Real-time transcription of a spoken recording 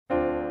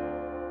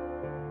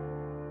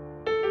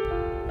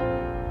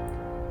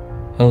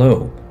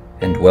Hello,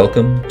 and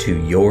welcome to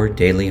Your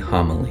Daily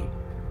Homily,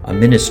 a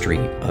ministry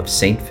of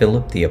St.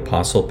 Philip the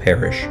Apostle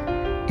Parish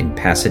in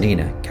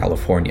Pasadena,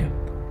 California.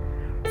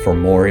 For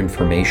more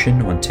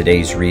information on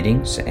today's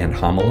readings and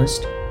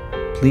homilist,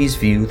 please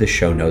view the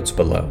show notes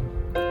below.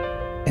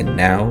 And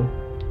now,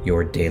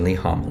 your daily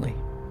homily.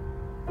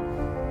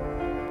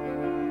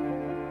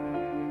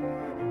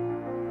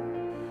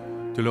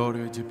 The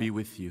Lord be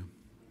with you.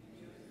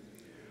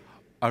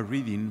 A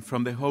reading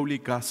from the Holy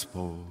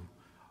Gospel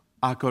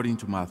according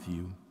to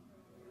Matthew.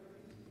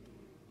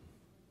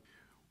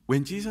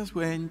 When Jesus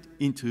went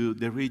into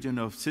the region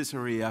of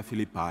Caesarea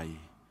Philippi,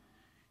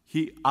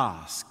 he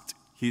asked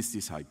his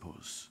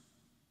disciples,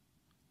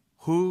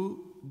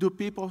 "Who do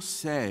people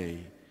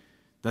say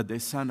that the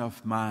Son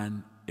of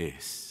Man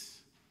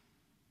is?"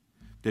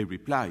 They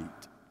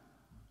replied,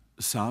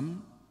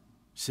 "Some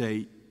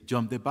say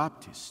John the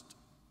Baptist,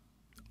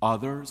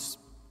 others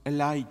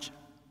Elijah,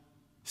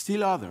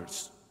 still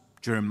others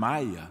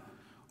Jeremiah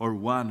or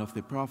one of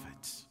the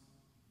prophets."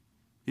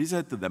 He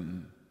said to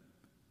them,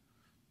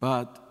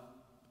 "But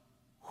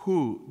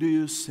who do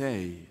you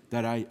say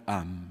that I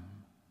am?"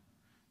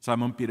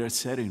 Simon Peter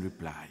said in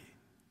reply,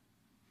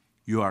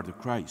 "You are the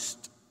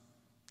Christ,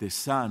 the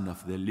Son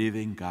of the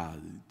living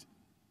God."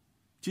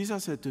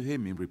 Jesus said to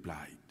him in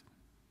reply,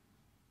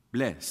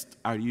 "Blessed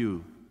are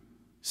you,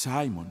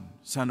 Simon,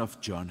 son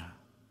of Jonah.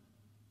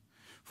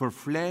 For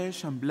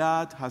flesh and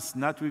blood has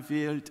not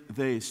revealed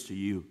this to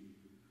you,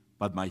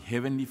 but my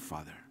heavenly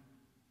Father.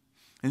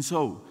 And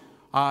so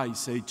I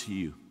say to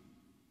you,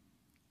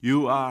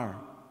 you are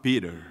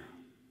Peter,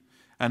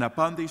 and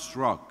upon this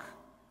rock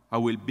I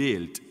will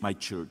build my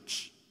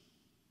church,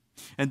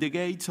 and the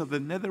gates of the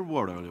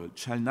netherworld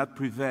shall not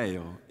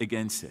prevail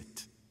against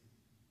it.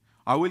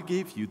 I will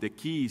give you the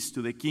keys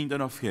to the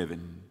kingdom of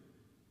heaven.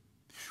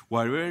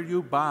 Whatever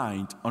you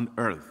bind on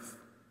earth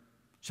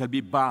shall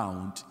be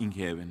bound in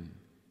heaven,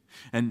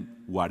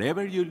 and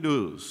whatever you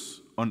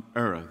loose on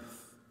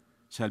earth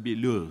shall be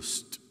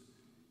loosed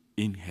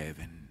in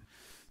heaven."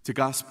 The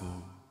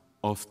Gospel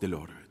of the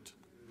Lord.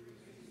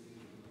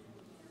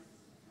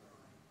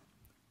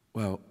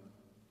 Well,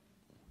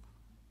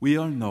 we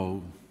all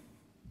know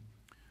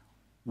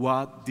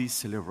what this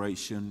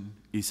celebration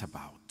is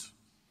about.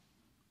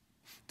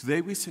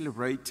 Today we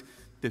celebrate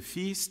the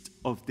feast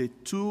of the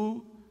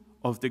two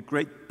of the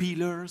great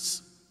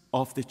pillars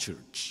of the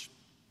church,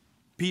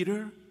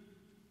 Peter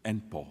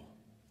and Paul.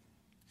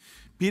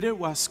 Peter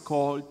was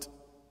called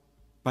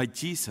by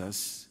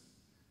Jesus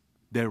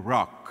the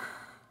rock,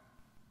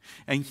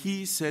 and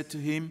he said to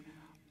him,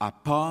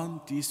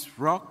 "Upon this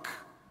rock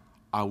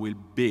I will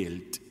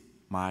build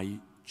my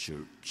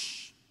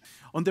church."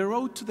 On the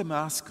road to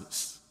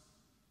Damascus,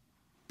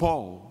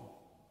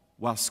 Paul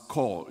was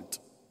called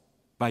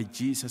by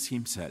Jesus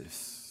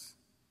himself.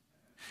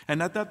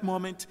 And at that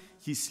moment,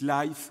 his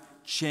life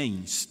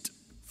changed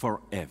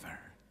forever.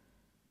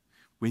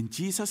 When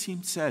Jesus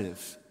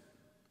himself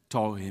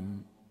told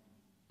him,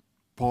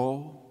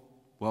 Paul,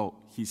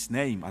 his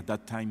name at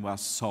that time was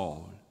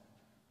Saul,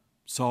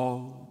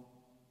 "Saul,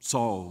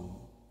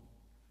 Saul,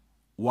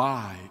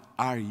 why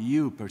are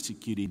you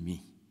persecuting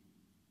me?"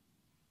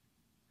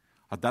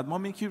 At that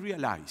moment he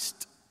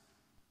realized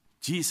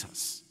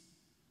Jesus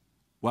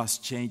was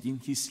changing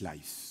his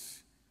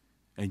life,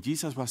 and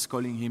Jesus was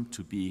calling him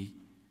to be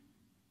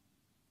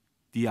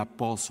the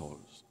apostle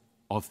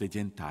of the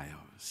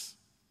Gentiles.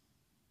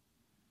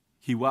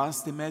 He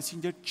was the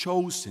messenger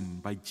chosen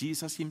by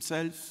Jesus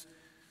himself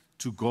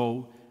to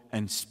go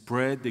and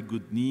spread the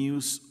good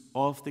news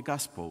of the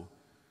gospel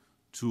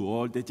to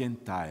all the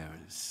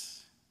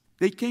Gentiles.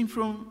 They came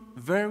from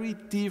very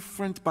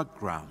different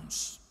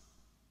backgrounds.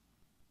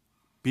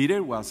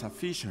 Peter was a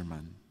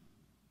fisherman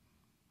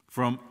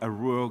from a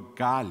rural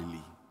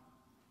Galilee.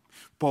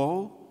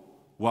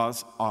 Paul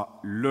was a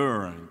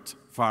learned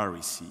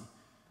Pharisee,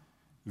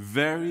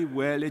 very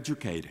well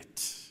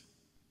educated.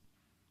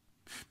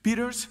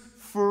 Peter's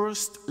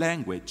first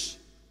language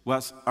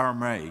was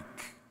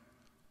Aramaic.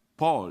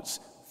 Paul's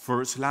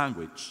first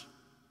language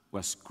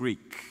was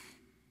Greek.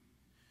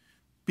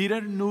 Peter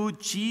knew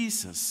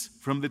Jesus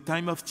from the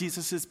time of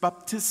Jesus'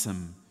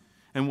 baptism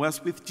and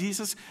was with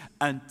Jesus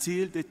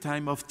until the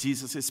time of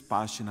Jesus'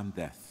 passion and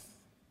death.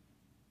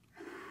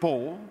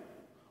 Paul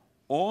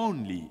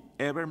only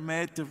ever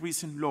met the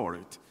risen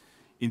Lord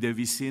in the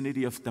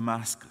vicinity of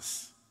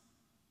Damascus.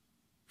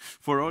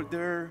 For all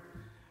their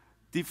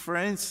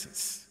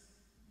differences,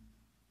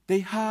 they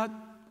had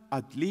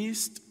at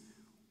least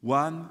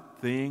one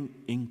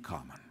thing in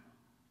common.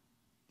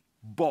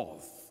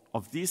 Both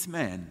of these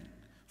men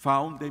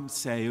found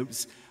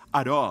themselves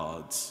at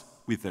odds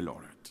with the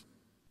Lord.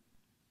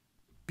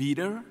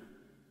 Peter,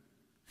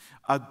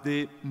 at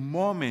the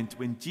moment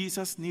when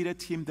Jesus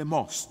needed him the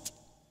most,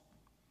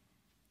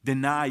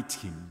 denied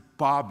him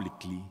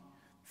publicly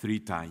 3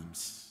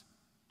 times.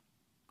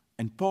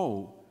 And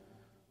Paul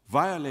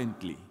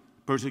violently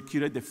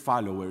persecuted the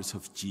followers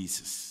of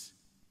Jesus,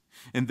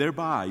 and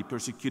thereby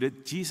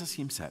persecuted Jesus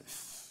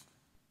himself.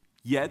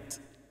 Yet,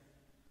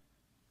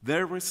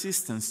 their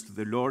resistance to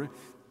the Lord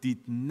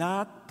did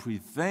not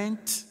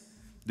prevent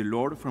the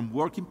Lord from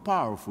working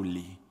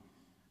powerfully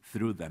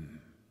through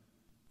them.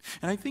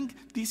 And I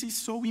think this is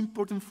so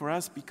important for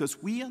us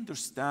because we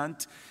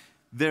understand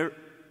their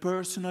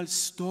personal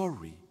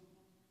story.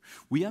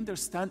 We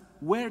understand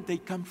where they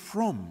come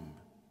from.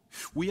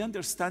 We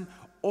understand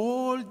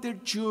all their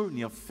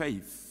journey of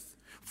faith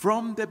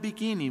from the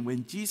beginning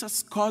when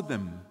Jesus called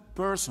them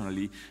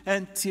personally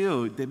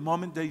until the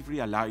moment they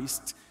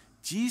realized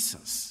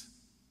Jesus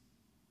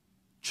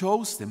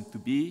chose them to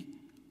be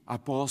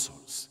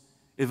apostles,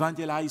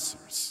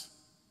 evangelizers,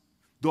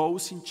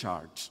 those in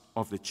charge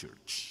of the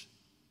church.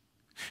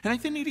 And I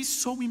think it is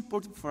so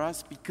important for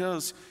us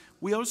because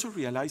we also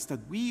realize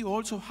that we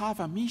also have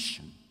a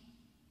mission.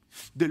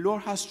 The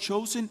Lord has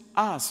chosen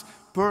us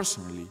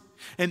personally,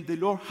 and the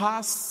Lord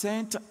has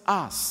sent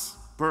us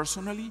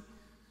personally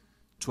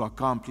to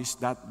accomplish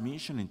that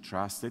mission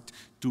entrusted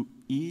to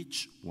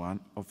each one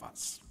of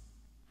us.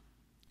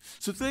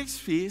 So today's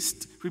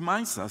feast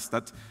reminds us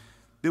that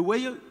the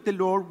way the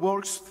Lord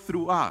works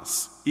through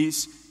us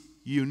is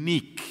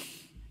unique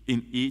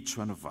in each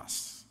one of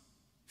us.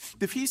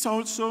 The feast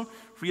also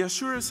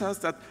reassures us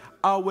that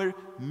our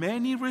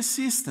many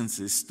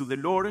resistances to the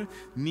Lord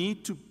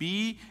need to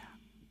be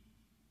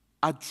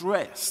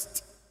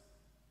addressed,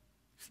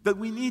 that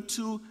we need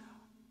to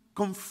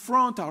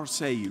confront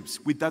ourselves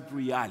with that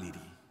reality,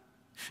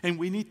 and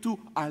we need to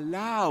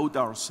allow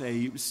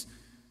ourselves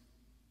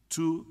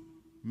to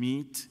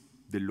meet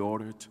the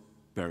Lord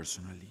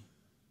personally.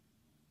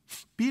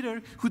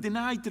 Peter, who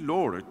denied the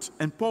Lord,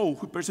 and Paul,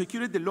 who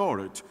persecuted the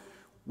Lord,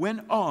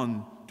 went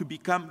on to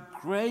become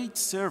great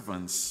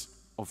servants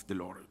of the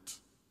Lord.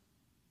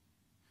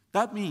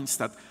 That means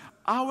that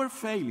our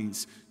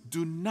failings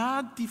do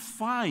not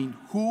define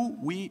who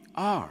we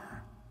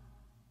are.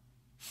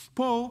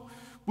 Paul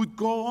would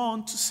go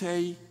on to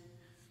say,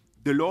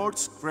 "The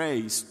Lord's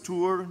grace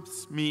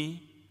towards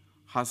me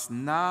has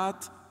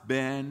not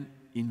been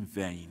in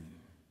vain."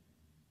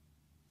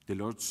 The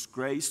Lord's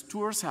grace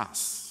towards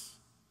us,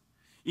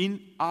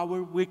 in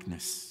our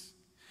weakness,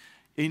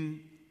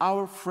 in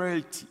our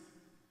frailty,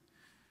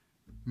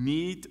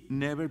 need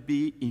never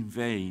be in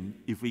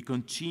vain if we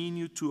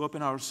continue to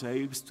open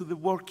ourselves to the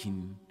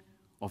working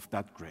of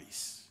that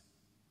grace,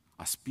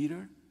 as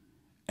Peter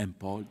and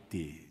Paul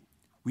did.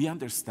 We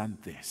understand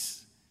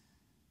this.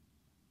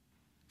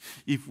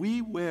 If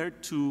we were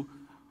to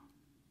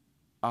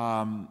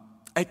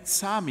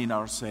examine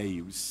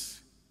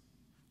ourselves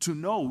to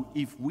know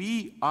if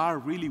we are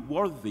really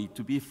worthy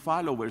to be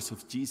followers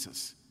of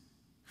Jesus,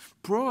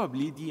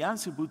 probably the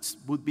answer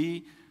would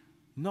be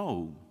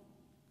no.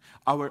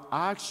 Our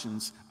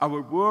actions,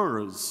 our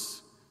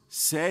words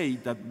say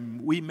that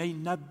we may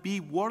not be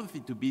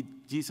worthy to be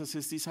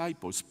Jesus'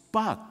 disciples.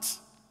 But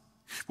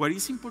what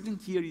is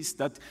important here is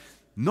that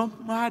no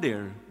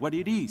matter what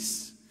it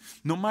is,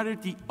 no matter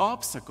the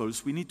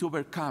obstacles we need to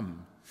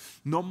overcome,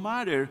 no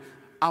matter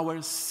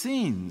our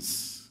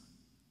sins,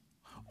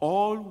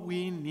 all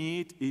we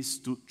need is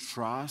to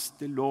trust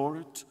the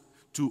Lord,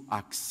 to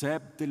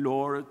accept the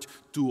Lord,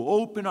 to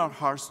open our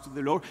hearts to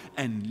the Lord,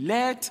 and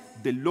let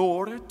the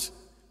Lord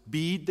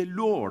be the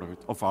Lord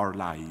of our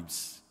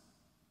lives,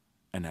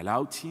 and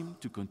allow Him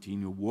to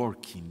continue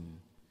working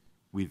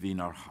within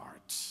our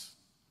hearts.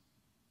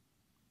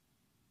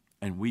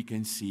 And we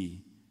can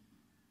see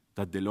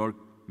that the Lord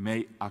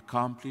may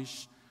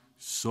accomplish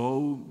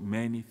so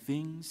many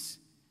things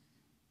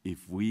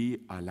if we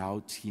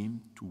allowed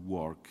Him to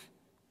work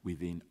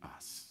within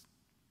us.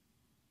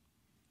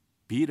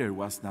 Peter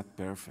was not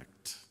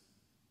perfect.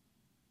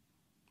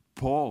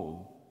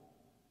 Paul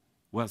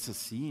was a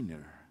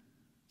sinner.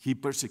 He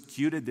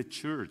persecuted the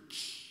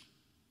church.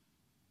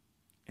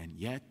 And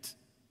yet,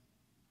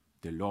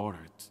 the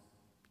Lord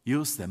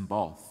used them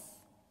both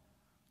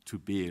to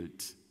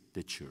build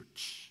the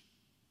church.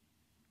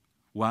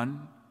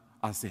 One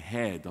as the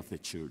head of the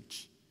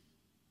church,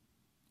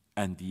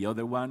 and the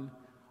other one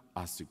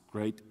as the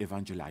great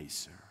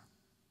evangelizer.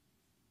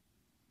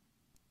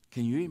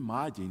 Can you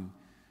imagine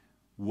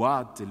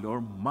what the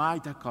Lord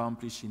might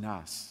accomplish in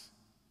us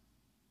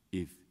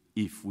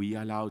if we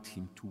allowed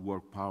Him to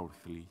work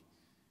powerfully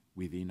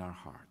within our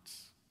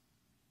hearts?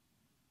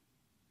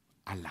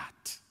 A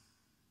lot.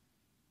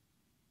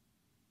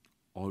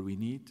 All we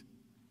need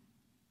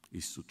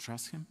is to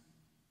trust Him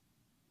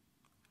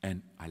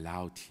and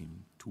allow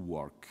Him to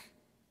work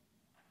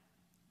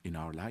in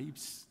our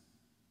lives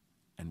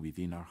and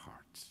within our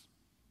hearts.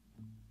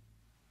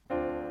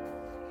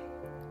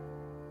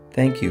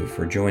 Thank you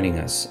for joining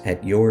us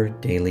at Your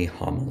Daily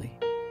Homily.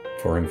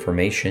 For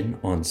information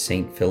on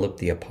St. Philip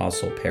the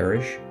Apostle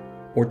Parish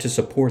or to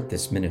support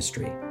this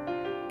ministry,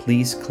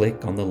 please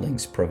click on the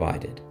links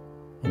provided.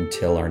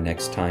 Until our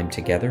next time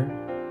together,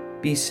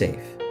 be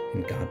safe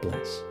and God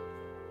bless.